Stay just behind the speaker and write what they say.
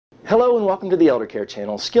Hello and welcome to the Eldercare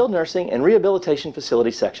channel, Skilled Nursing and Rehabilitation Facility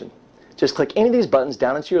section. Just click any of these buttons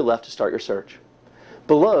down and to your left to start your search.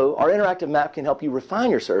 Below, our interactive map can help you refine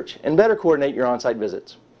your search and better coordinate your on-site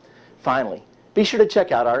visits. Finally, be sure to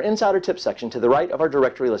check out our Insider Tips section to the right of our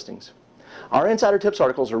directory listings. Our Insider Tips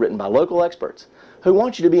articles are written by local experts who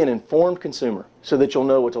want you to be an informed consumer so that you'll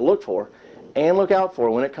know what to look for and look out for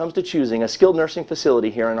when it comes to choosing a skilled nursing facility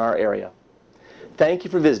here in our area. Thank you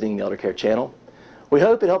for visiting the Eldercare channel. We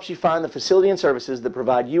hope it helps you find the facility and services that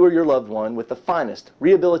provide you or your loved one with the finest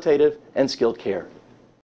rehabilitative and skilled care.